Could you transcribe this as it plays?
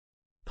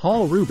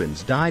Paul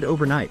Reubens died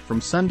overnight from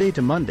Sunday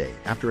to Monday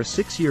after a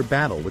 6-year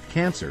battle with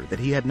cancer that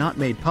he had not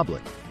made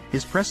public,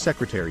 his press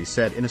secretary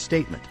said in a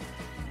statement.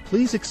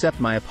 "Please accept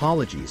my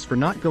apologies for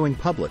not going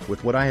public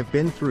with what I have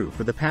been through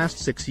for the past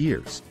 6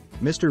 years,"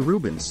 Mr.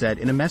 Reubens said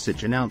in a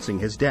message announcing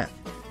his death.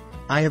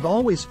 "I have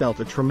always felt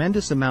a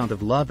tremendous amount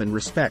of love and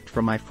respect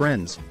from my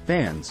friends,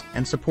 fans,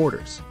 and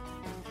supporters.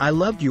 I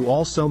loved you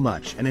all so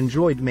much and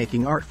enjoyed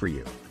making art for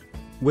you."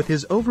 With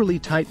his overly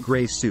tight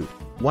gray suit,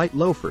 white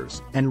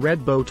loafers, and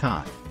red bow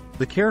tie,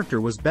 the character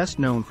was best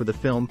known for the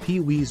film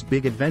Pee-wee's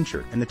Big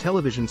Adventure and the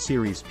television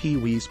series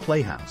Pee-wee's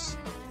Playhouse.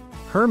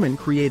 Herman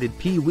created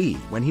Pee-wee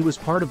when he was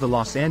part of the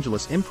Los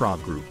Angeles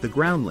improv group The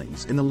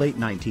Groundlings in the late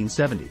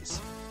 1970s.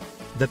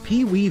 The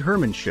Pee-wee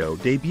Herman show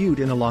debuted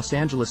in a Los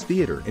Angeles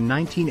theater in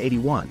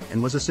 1981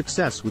 and was a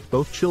success with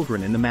both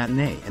children in the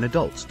matinee and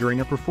adults during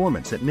a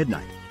performance at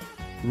midnight.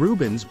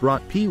 Reubens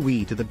brought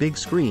Pee-wee to the big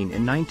screen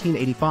in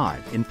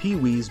 1985 in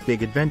Pee-wee's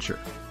Big Adventure.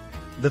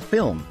 The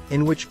film,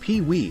 in which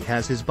Pee-wee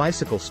has his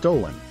bicycle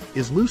stolen,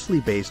 is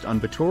loosely based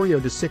on Vittorio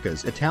De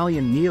Sica's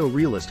Italian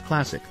neo-realist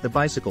classic The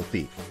Bicycle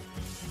Thief.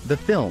 The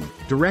film,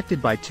 directed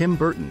by Tim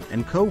Burton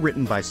and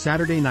co-written by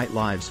Saturday Night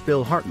Live's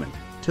Phil Hartman,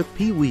 took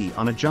Pee-wee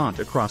on a jaunt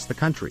across the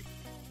country.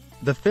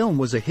 The film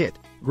was a hit,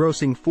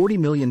 grossing $40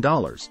 million,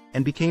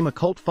 and became a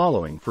cult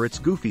following for its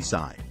goofy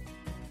side.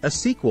 A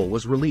sequel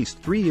was released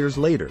 3 years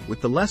later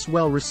with the less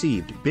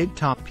well-received Big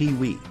Top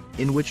Pee-wee,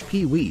 in which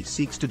Pee-wee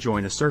seeks to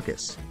join a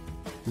circus.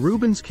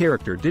 Reubens'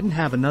 character didn't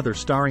have another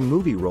starring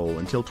movie role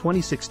until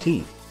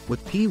 2016,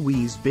 with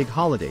Pee-wee's Big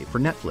Holiday for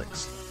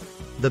Netflix.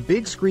 The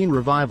big screen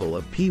revival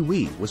of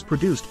Pee-wee was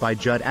produced by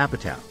Judd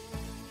Apatow.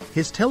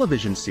 His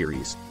television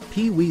series,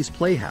 Pee-wee's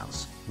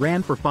Playhouse,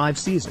 ran for 5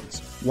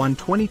 seasons, won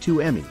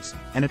 22 Emmys,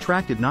 and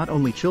attracted not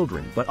only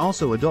children but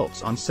also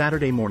adults on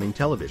Saturday morning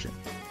television.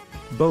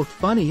 Both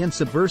funny and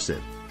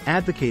subversive,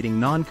 advocating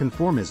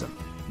non-conformism,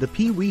 the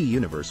Pee-wee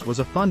universe was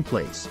a fun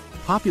place,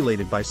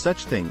 populated by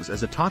such things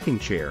as a talking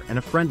chair and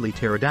a friendly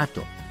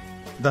pterodactyl.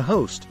 The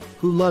host,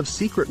 who loves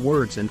secret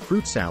words and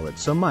fruit salad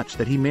so much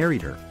that he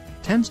married her,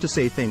 tends to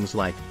say things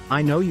like,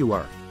 "I know you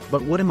are,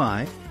 but what am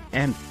I?"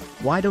 and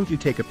 "Why don't you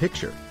take a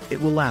picture,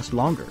 it will last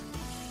longer."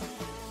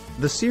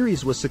 The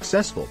series was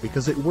successful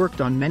because it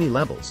worked on many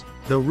levels,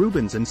 though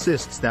Reubens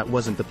insists that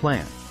wasn't the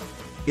plan.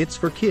 "It's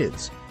for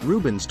kids,"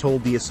 Reubens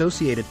told the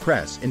Associated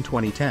Press in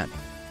 2010.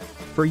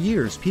 "For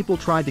years people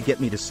tried to get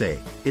me to say,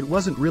 it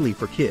wasn't really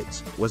for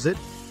kids, was it?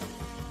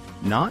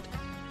 Not?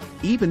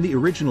 Even the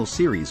original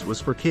series was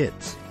for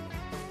kids.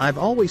 I've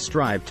always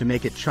strived to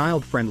make it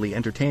child-friendly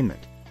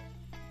entertainment.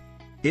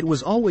 It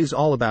was always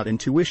all about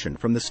intuition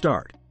from the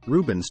start,"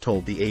 Reubens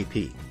told the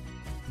AP.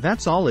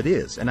 "That's all it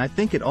is, and I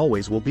think it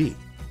always will be.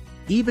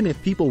 Even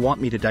if people want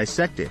me to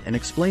dissect it and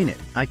explain it,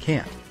 I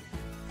can't.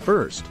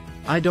 First,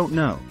 I don't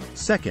know.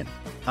 Second,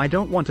 I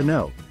don't want to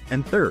know.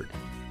 And third,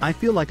 I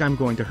feel like I'm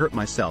going to hurt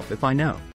myself if I know."